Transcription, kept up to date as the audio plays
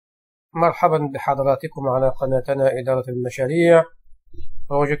مرحبا بحضراتكم على قناتنا إدارة المشاريع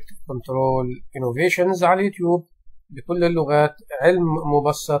Project Control Innovations على اليوتيوب بكل اللغات، علم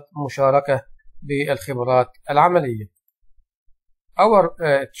مبسط، مشاركة بالخبرات العملية. Our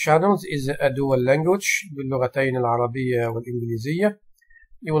channels is a dual language باللغتين العربية والإنجليزية.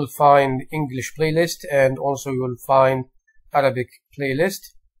 You will find English playlist and also you will find Arabic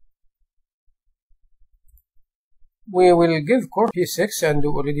playlist. We will give course P6 and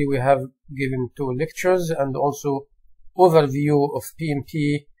already we have given 2 lectures and also overview of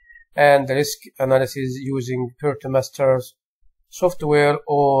PMP and risk analysis using PerTmaster's software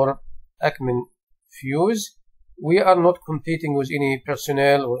or Ackman Fuse. We are not competing with any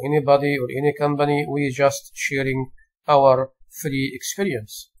personnel or anybody or any company. We just sharing our free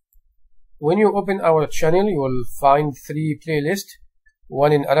experience. When you open our channel, you will find 3 playlists.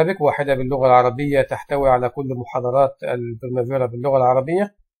 one in Arabic، واحدة باللغة العربية تحتوي على كل محاضرات البريمفايرا باللغة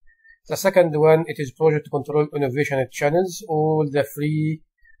العربية. The second one, it is Project Control Innovation channels, all the free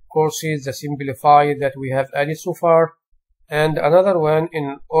courses, the simplified that we have added so far. And another one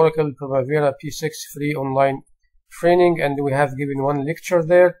in Oracle Primavera P6 free online training, and we have given 1 lecture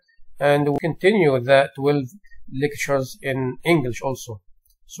there. And we continue the 12 lectures in English also.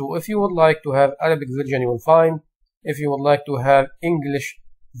 So if you would like to have Arabic version, you will find. If you would like to have English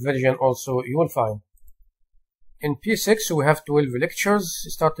version also, you will find. In P6 we have 12 lectures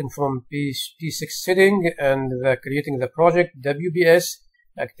starting from P6 setting and creating the project, WBS,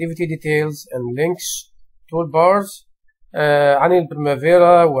 activity details and links, toolbars. عن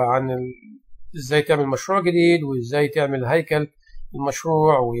البريمفايرا وعن ازاي تعمل مشروع جديد وازاي تعمل هيكل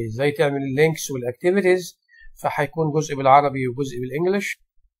المشروع وازاي تعمل اللينكس والاكتيفيتيز، فهيكون جزء بالعربي وجزء بالانجلش.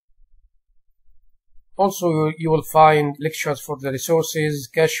 Also you will find lectures for the resources,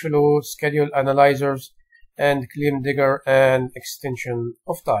 cash flow, schedule analyzers, and claim digger and extension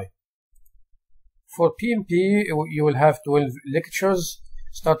of time. For PMP, you will have 12 lectures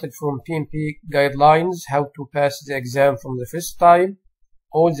started from PMP guidelines, how to pass the exam from the first time,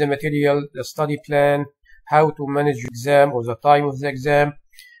 all the material, the study plan, how to manage the exam or the time of the exam.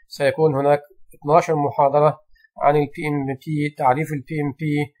 سيكون هناك 12 محاضرة عن ال PMP، تعريف ال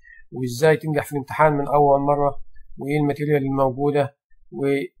PMP وازاي تنجح في الامتحان من اول مرة، وايه الماتيريال الموجودة،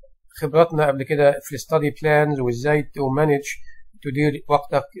 وخبراتنا قبل كده في الستادي بلانز، وازاي تمانج تدير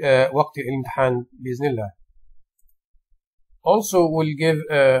وقتك وقت الامتحان باذن الله. Also we'll give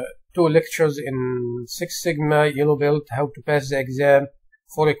 2 lectures in 6 Sigma Yellow Belt, how to pass the exam.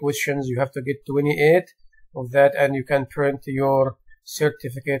 4 questions, you have to get 28 of that and you can print your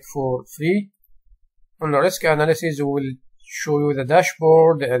certificate for free. On the risk analysis we will show you the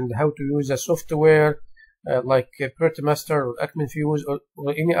dashboard and how to use the software like PerTmaster or Ackman Fuse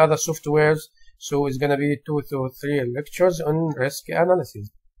or any other softwares. So it's going to be 2 to 3 lectures on risk analysis.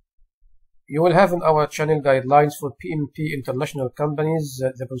 You will have in our channel guidelines for PMP international companies,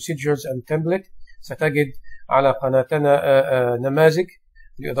 the procedures and template. ستجد على قناتنا نماذج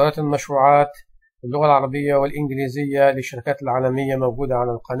لإدارة المشروعات باللغة العربية والإنجليزية للشركات العالمية موجودة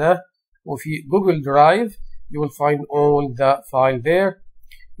على القناة. وفي جوجل درايف you will find all the file there.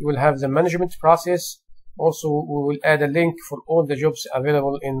 You will have the management process. Also, we will add a link for all the jobs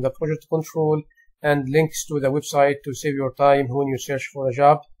available in the project control and links to the website to save your time when you search for a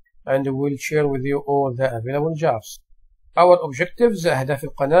job, and we will share with you all the available jobs. Our objectives, أهداف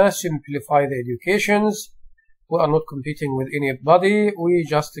القناة: simplify the educations. We are not competing with anybody. We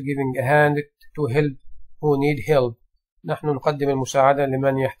just giving a hand to help who need help. نحن نقدم المساعدة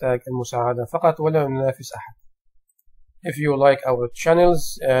لمن يحتاج المساعدة فقط ولا ننافس أحد. If you like our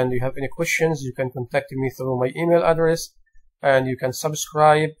channels and you have any questions, you can contact me through my email address and you can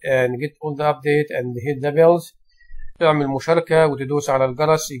subscribe and get all the update and hit the bells. تعمل مشاركة وتدوس على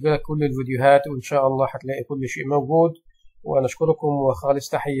الجرس يجيلك كل الفيديوهات وإن شاء الله هتلاقي كل شيء موجود. ونشكركم وخالص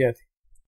تحياتي.